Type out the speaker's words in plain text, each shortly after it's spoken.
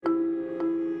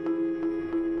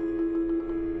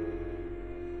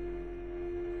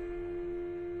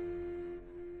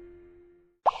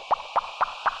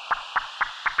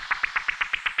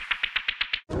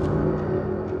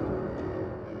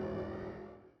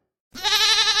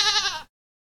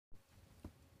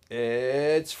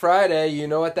It's Friday. You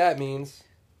know what that means.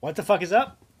 What the fuck is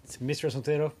up? It's Mr. Wrestling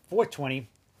Theater 420.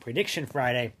 Prediction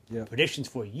Friday. Yep. Predictions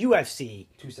for UFC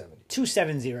 270.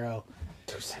 270.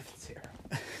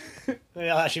 270.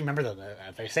 I'll actually remember them.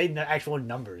 If I say the actual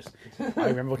numbers, I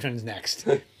remember which one's next.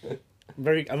 I'm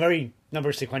very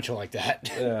number sequential like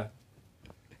that. Yeah.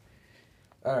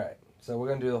 All right. So we're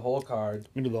gonna do the whole card.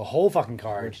 We're gonna do the whole fucking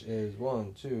card. Which is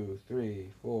 1, 2, 3,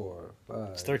 4, 5,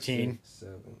 It's 13. 6,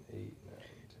 7, 8, 9,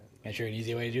 10. Is there an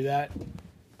easy way to do that?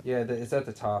 Yeah, it's at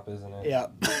the top, isn't it? Yeah.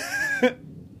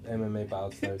 MMA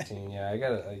bouts 13. Yeah, I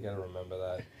gotta remember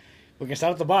that. We can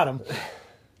start at the bottom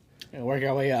and work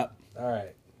our way up. All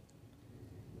right.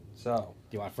 So.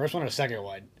 Do you want first one or second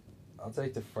one? I'll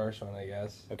take the first one, I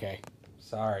guess. Okay.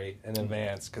 Sorry in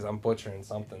advance, because I'm butchering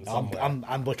something somewhere.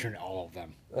 I'm butchering all of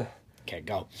them. Okay,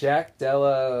 go. Jack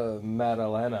Della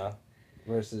Maddalena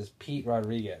versus Pete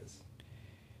Rodriguez.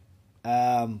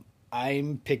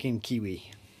 I'm picking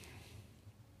Kiwi,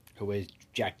 who is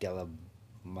Jack Della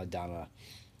Madonna.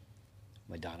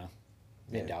 Mandela.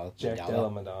 Jack Della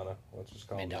Madonna. Let's just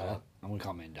call him Mandela. that. I'm gonna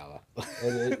call him Mandela.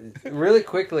 Really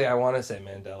quickly, I want to say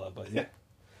Mandela, but yeah,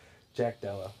 Jack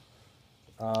Della.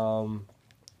 I'm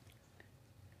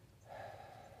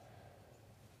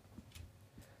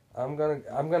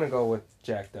gonna go with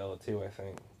Jack Della too. I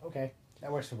think. Okay,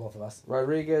 that works for both of us.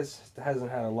 Rodriguez hasn't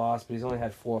had a loss, but he's only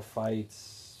had 4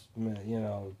 fights. You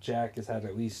know, Jack has had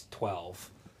at least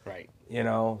 12. Right. You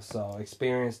know, so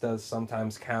experience does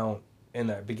sometimes count in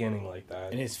the beginning like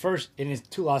that. And his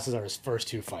 2 losses are his first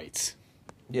 2 fights.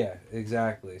 Yeah,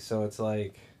 exactly. So it's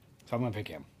like. So I'm gonna pick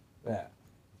him. Yeah.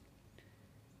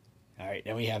 All right.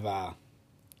 Then we have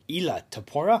Ila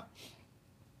Tapora.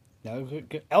 No,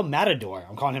 El Matador.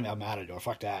 I'm calling him El Matador.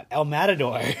 Fuck that. El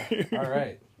Matador. All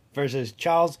right. Versus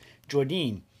Charles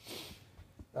Jourdain.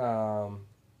 I'm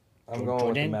going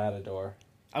with the Matador.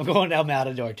 I'm going El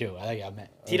Matador too. I think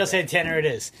Tito Santana it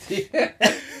is.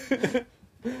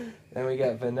 Then we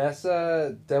got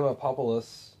Vanessa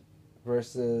Demopoulos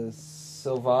versus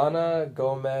Silvana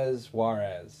Gomez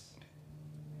Juarez.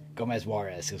 Gomez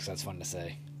Juarez, because that's fun to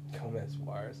say. Gomez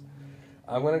Juarez.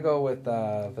 I'm going to go with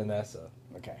Vanessa.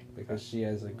 Okay. Because she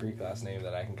has a Greek last name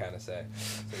that I can kind of say.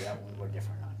 So that one we're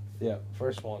different on. Yeah,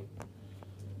 first one.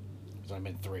 So I'm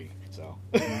in 3, so.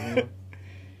 Then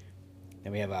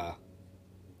we have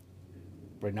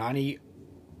Renani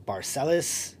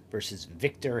Barcelos versus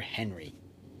Victor Henry.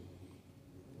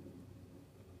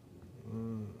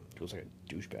 Feels like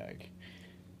a douchebag.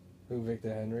 Who,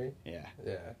 Victor Henry? Yeah.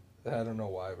 Yeah. I don't know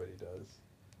why, but he does.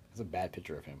 That's a bad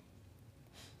picture of him.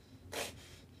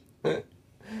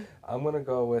 I'm going to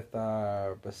go with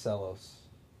Barcelos.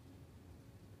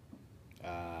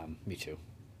 Me too.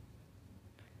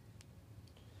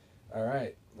 All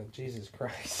right. Jesus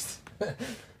Christ.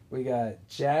 We got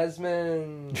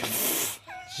Jasmine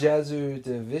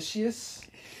Jasudavicius,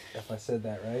 if I said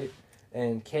that right,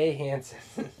 and Kay Hansen.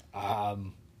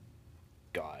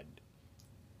 God.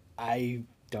 I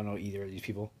don't know either of these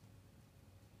people.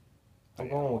 I'm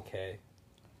going with Kay.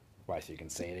 Why, so you can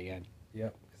say it again?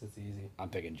 Yep, because it's easy. I'm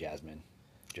picking Jasmine,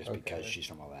 just because she's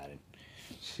from Aladdin.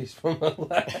 She's from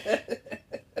Aladdin.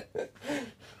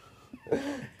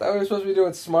 Thought we were supposed to be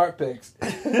doing smart picks.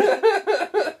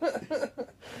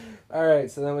 All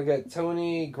right, so then we got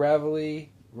Tony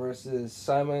Gravely versus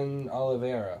Simon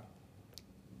Oliveira.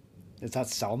 It's not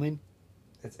Salmon?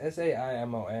 It's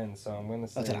Saimon, so I'm going to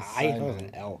say That's an Simon. I? That was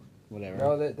an L. Whatever.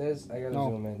 No, there's. I got to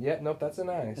zoom in. Yeah, nope, that's an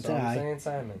I. That's so an I'm I. saying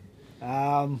Simon.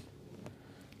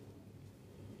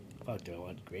 Fuck, do I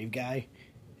want Grave Guy?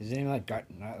 Is his name not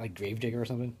like Gravedigger or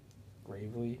something?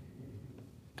 Gravely?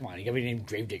 Come on, you gotta be named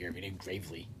Gravedigger if you're named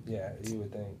Gravely. Yeah, you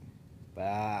would think. But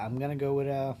I'm gonna go with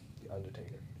The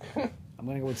Undertaker. I'm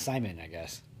gonna go with Simon, I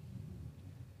guess.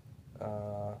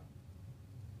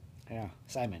 Yeah,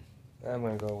 Simon. I'm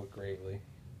going to go with Gravely.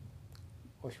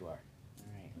 Of course you are.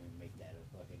 Alright, let me make that a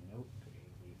fucking note.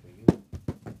 Gravely for you.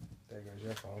 There goes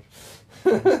your phone.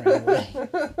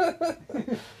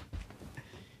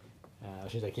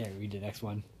 Since I can't read the next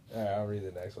one. Alright, I'll read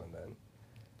the next one then.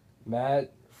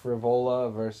 Matt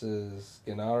Frivola versus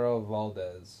Genaro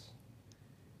Valdez.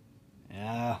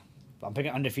 Yeah, I'm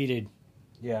picking undefeated.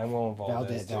 Yeah, I'm going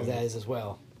Valdez. Valdez as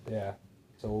well. Yeah,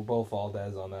 so we're both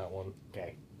Valdez on that one.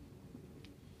 Okay.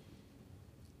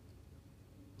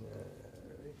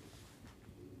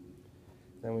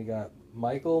 Then we got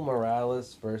Michael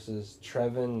Morales versus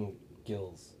Trevin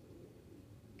Gills.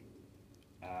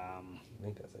 I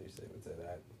think that's how you would say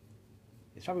that.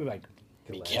 It's probably like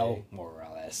Miguel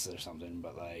Morales or something,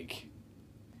 but like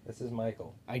This is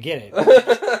Michael. I get it.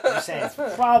 I'm saying it's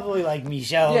probably like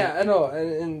Michel. Yeah, I know.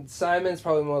 And Simon's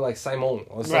probably more like Simon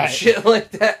or some Right. shit like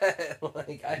that.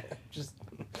 Like, I just...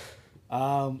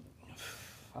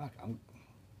 Fuck, I'm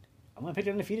gonna pick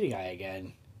the undefeated guy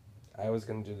again. I was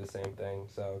going to do the same thing,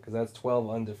 so... Because that's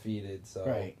 12 undefeated, so...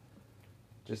 Right.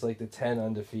 Just like the 10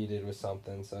 undefeated was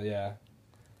something, so yeah.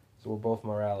 So we're both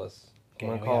Morales. Okay,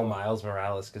 I'm going to call him Miles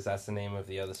Morales because that's the name of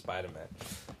the other Spider-Man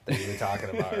that you were talking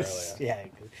about earlier. Yeah,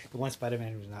 the one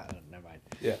Spider-Man who's not... never mind.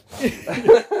 Yeah.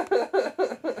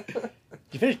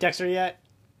 You finished Dexter yet?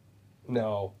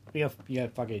 No. You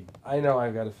got fucking... I know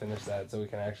I've got to finish that so we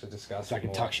can actually discuss So it I can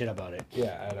more. talk shit about it.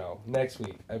 Yeah, I know. Next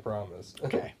week, I promise.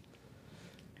 Okay.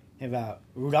 About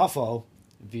Rudolfo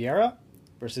Vieira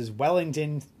versus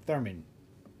Wellington Thurman.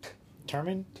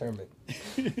 Terman? Termin.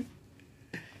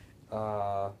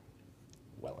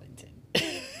 Wellington.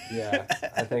 Yeah,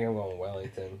 I think I'm going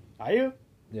Wellington. Are you?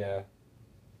 Yeah.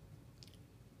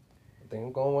 I think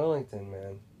I'm going Wellington,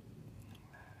 man.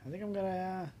 I think I'm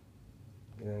gonna...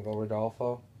 You gonna go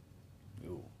Rodolfo?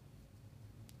 Ooh.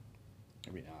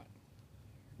 Maybe not.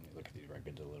 Let me look at these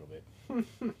records a little bit.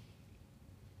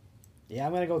 Yeah,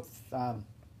 I'm gonna go with,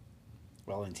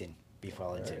 Wellington. Beef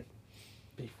Wellington. Right.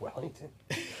 Beef Wellington.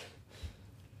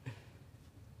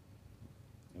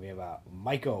 We have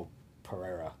Michael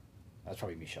Pereira. That's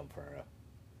probably Michel Pereira.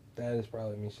 That is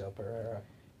probably Michel Pereira.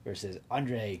 Versus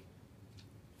Andre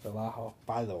Falajo.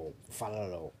 Falo.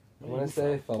 I'm gonna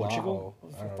say Falajo. Portugal? I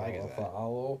don't What the fuck is know. that?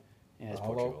 Falo. Yeah, it's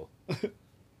Falo? Portugal.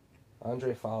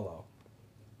 Andre Falo.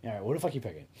 Alright, what the fuck you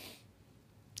picking?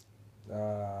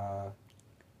 I'm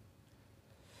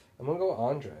gonna go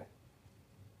Andre.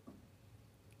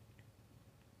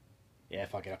 Yeah,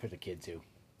 fuck it. I'll pick the kid too.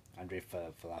 Andre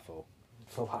Falafel.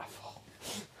 Falafel.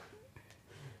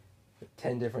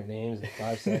 10 different names in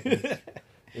 5 seconds.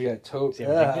 We got Toad. Does he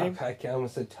have a nickname? I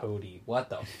almost said Toady. What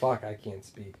the fuck? I can't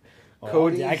speak. Oh,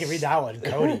 Cody. I can read that one.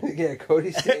 Cody. Yeah,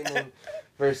 Cody Stamen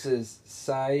versus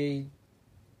Said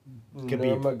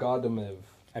Khabib. Nurmagomedov.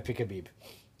 I pick Khabib.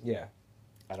 Yeah,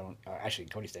 I don't... actually,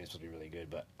 Cody Stane's supposed to be really good,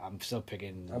 but I'm still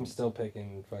picking... I'm still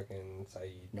picking fucking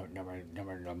Said. Number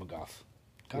Nurmagomedov.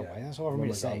 God, Yeah, why is that so hard for me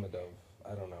to say? Nurmagomedov.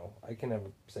 I don't know. I can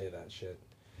never say that shit.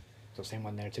 So same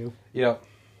one there too? Yep.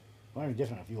 Why are we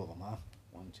different? A few of them, huh?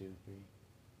 1, 2, 3...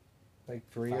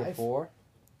 Like 3 or 5? 4?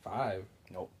 5.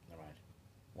 Nope, never mind.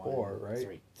 4,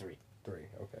 right? 3. 3,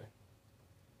 okay.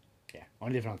 Yeah,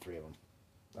 only different on 3 of them.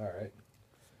 Alright.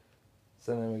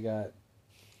 So then we got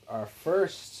our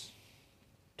first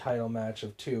title match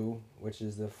of 2, which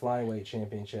is the Flyweight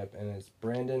Championship, and it's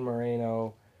Brandon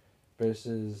Moreno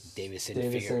versus Davison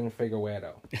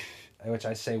Figueiredo. Which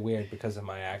I say weird because of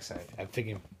my accent. I'm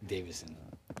thinking Davison.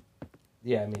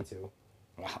 Yeah, me too.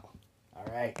 Wow.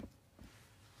 Alright.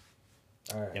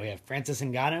 Alright. Then we have Francis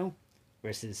Ngannou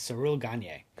versus Cyril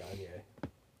Gane. Gagne.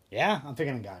 Yeah, I'm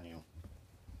picking Ngannou.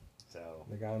 So,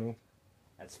 Ngannou.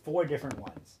 that's 4 different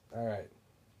ones. Alright.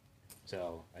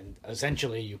 So, and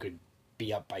essentially you could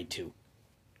be up by 2.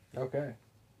 Okay.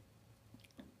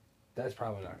 That's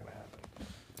probably not going to happen.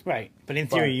 Right, but in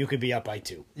theory you could be up by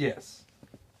 2. Yes.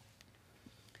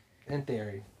 In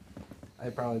theory. I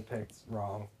probably picked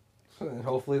wrong. And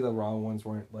hopefully the wrong ones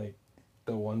weren't like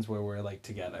the ones where we're like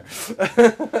together.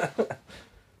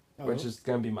 Which is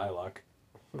going to be my luck.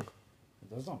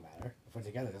 Those don't matter. If we're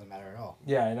together, it doesn't matter at all.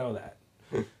 Yeah, I know that.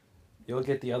 You'll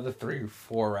get the other 3 or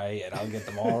 4 right, and I'll get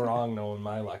them all wrong knowing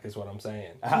my luck is what I'm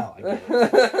saying. Oh, I get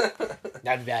it.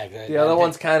 That'd be bad. The other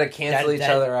ones kind of cancel each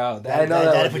other out. I know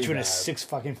that that'd would put you in a bad. 6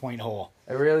 fucking point hole.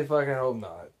 I really fucking hope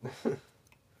not.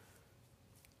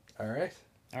 Alright.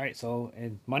 Alright, so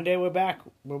and Monday we're back.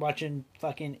 We're watching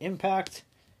fucking Impact.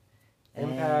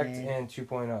 Impact and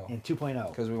 2.0. And 2.0.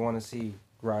 Because we want to see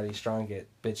Roddy Strong get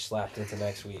bitch slapped into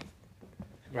next week.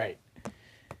 Right.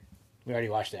 We already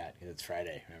watched that because it's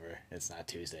Friday, remember? It's not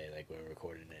Tuesday like we're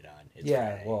recording it on. It's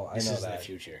Friday. Well, I know that. This is the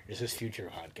future. This is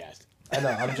future podcast. I know,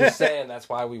 I'm just saying that's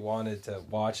why we wanted to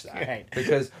watch that. Right.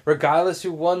 Because regardless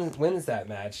who wins that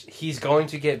match, he's going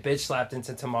to get bitch slapped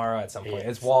into tomorrow at some point.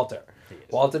 It's Walter.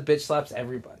 Walter bitch slaps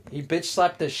everybody. He bitch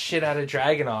slapped the shit out of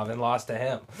Dragunov and lost to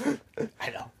him. I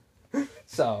know.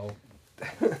 So.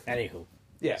 Anywho.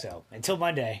 Yeah. So, until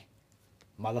Monday,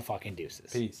 motherfucking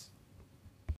deuces. Peace.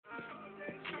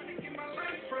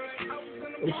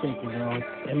 What's shaking, y'all?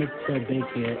 Amateur Bake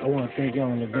here. I want to thank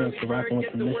y'all in advance for rocking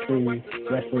with the Mystery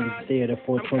Wrestling Theater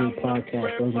 420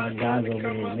 podcast. Those are my guys over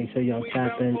there. Make sure y'all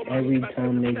tap in every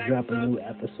time they drop a new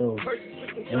episode.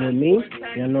 And with me,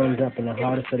 y'all know I'm dropping the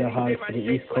hardest of the hardest for the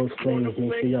East Coast players.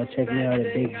 Make sure y'all check me out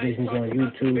at Big Visions on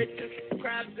YouTube.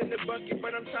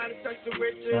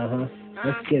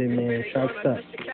 Let's get it, man. Sharks up.